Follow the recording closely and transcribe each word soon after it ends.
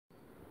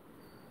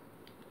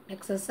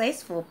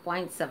Exercise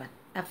 4.7.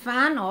 A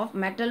fan of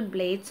metal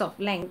blades of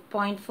length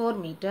 0.4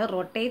 meter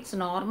rotates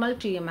normal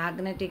to a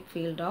magnetic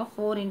field of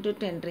 4 into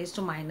 10 raised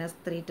to minus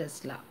 3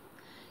 Tesla.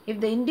 If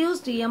the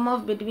induced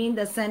EMF between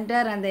the center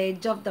and the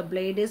edge of the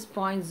blade is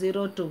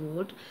 0.02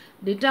 volt,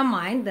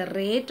 determine the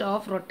rate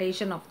of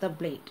rotation of the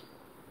blade.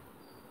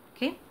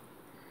 Okay.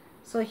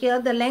 So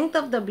here the length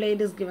of the blade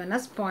is given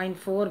as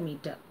 0.4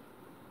 meter.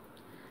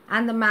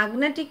 And the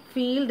magnetic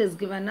field is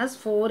given as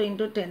 4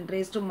 into 10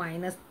 raised to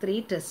minus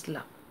 3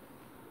 Tesla.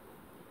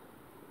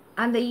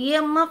 And the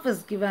EMF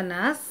is given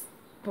as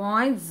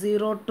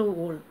 0.02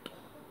 volt,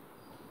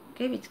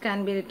 okay, which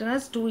can be written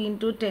as 2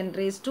 into 10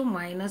 raised to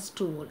minus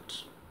 2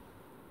 volt.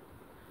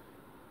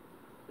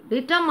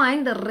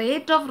 Determine the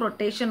rate of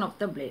rotation of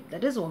the blade,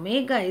 that is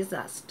omega is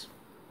asked.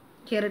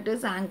 Here it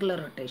is angular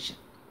rotation.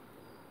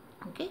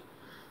 Okay,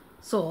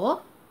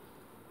 so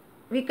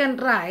we can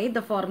write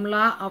the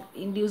formula of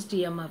induced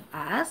EMF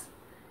as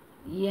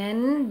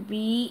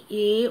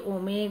NBA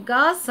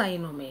omega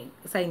sin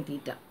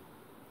theta.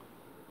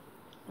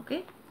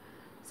 Okay,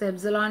 so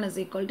epsilon is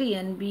equal to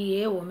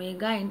NBA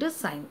omega into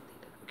sin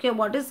theta. Okay,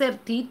 what is their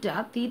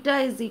theta? Theta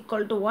is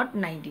equal to what?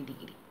 90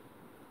 degree.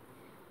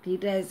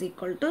 Theta is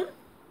equal to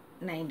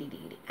 90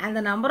 degree. And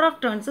the number of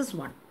turns is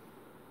 1.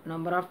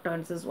 Number of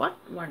turns is what?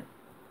 1.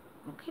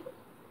 Okay.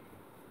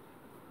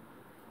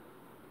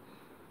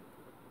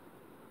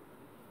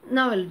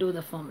 Now we'll do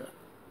the formula.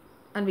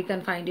 And we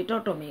can find it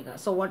out omega.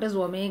 So what is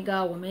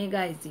omega?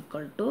 Omega is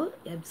equal to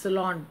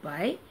epsilon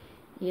by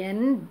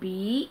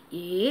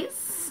NBA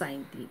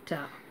sin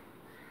theta.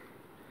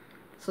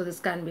 So this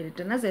can be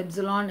written as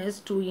epsilon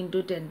is 2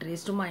 into 10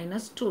 raised to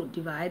minus 2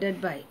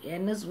 divided by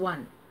n is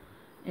 1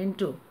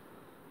 into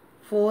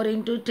 4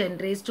 into 10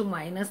 raised to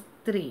minus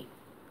 3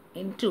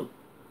 into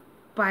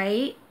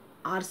pi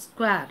r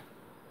square.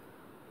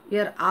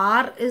 Your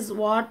r is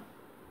what?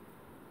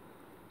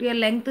 Your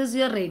length is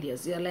your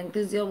radius. Your length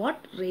is your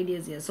what?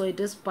 Radius here. So it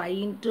is pi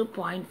into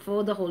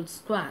 0.4 the whole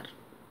square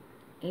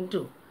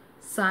into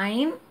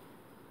sine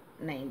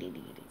 90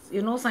 degrees.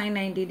 You know sine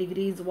 90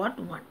 degrees is what?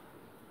 1.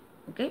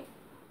 Okay.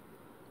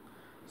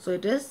 So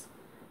it is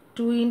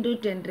 2 into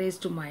 10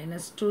 raised to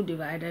minus 2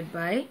 divided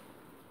by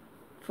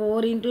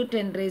 4 into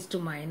 10 raised to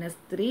minus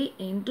 3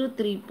 into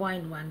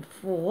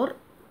 3.14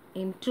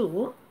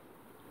 into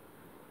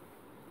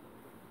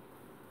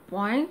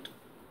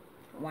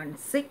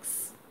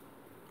 0.16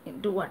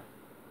 into 1.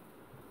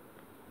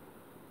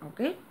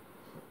 Okay.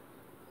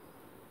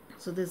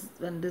 So this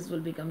when this will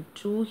become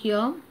 2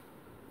 here.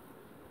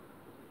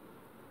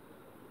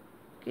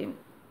 Okay.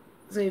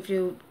 So if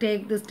you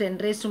take this 10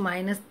 raised to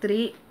minus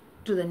 3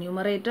 to the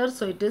numerator,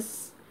 so it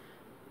is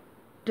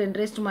 10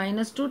 raised to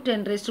minus 2,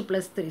 10 raised to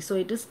plus 3. So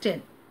it is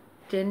 10.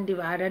 10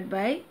 divided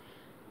by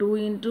 2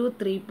 into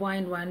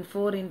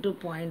 3.14 into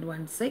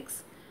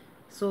 0.16.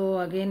 So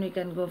again we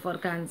can go for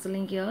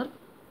cancelling here.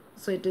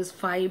 So it is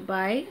 5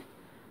 by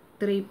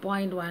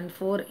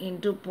 3.14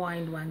 into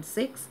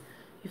 0.16.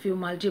 If you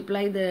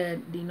multiply the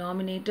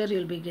denominator, you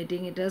will be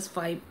getting it as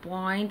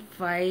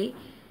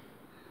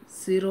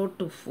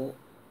 5.5024.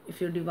 If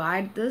you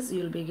divide this,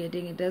 you will be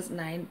getting it as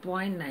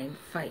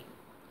 9.95.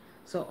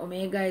 So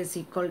omega is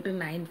equal to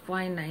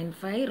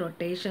 9.95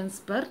 rotations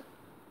per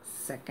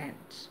second.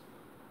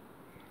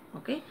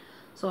 Okay.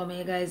 So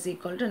omega is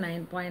equal to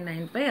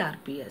 9.95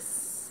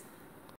 RPS.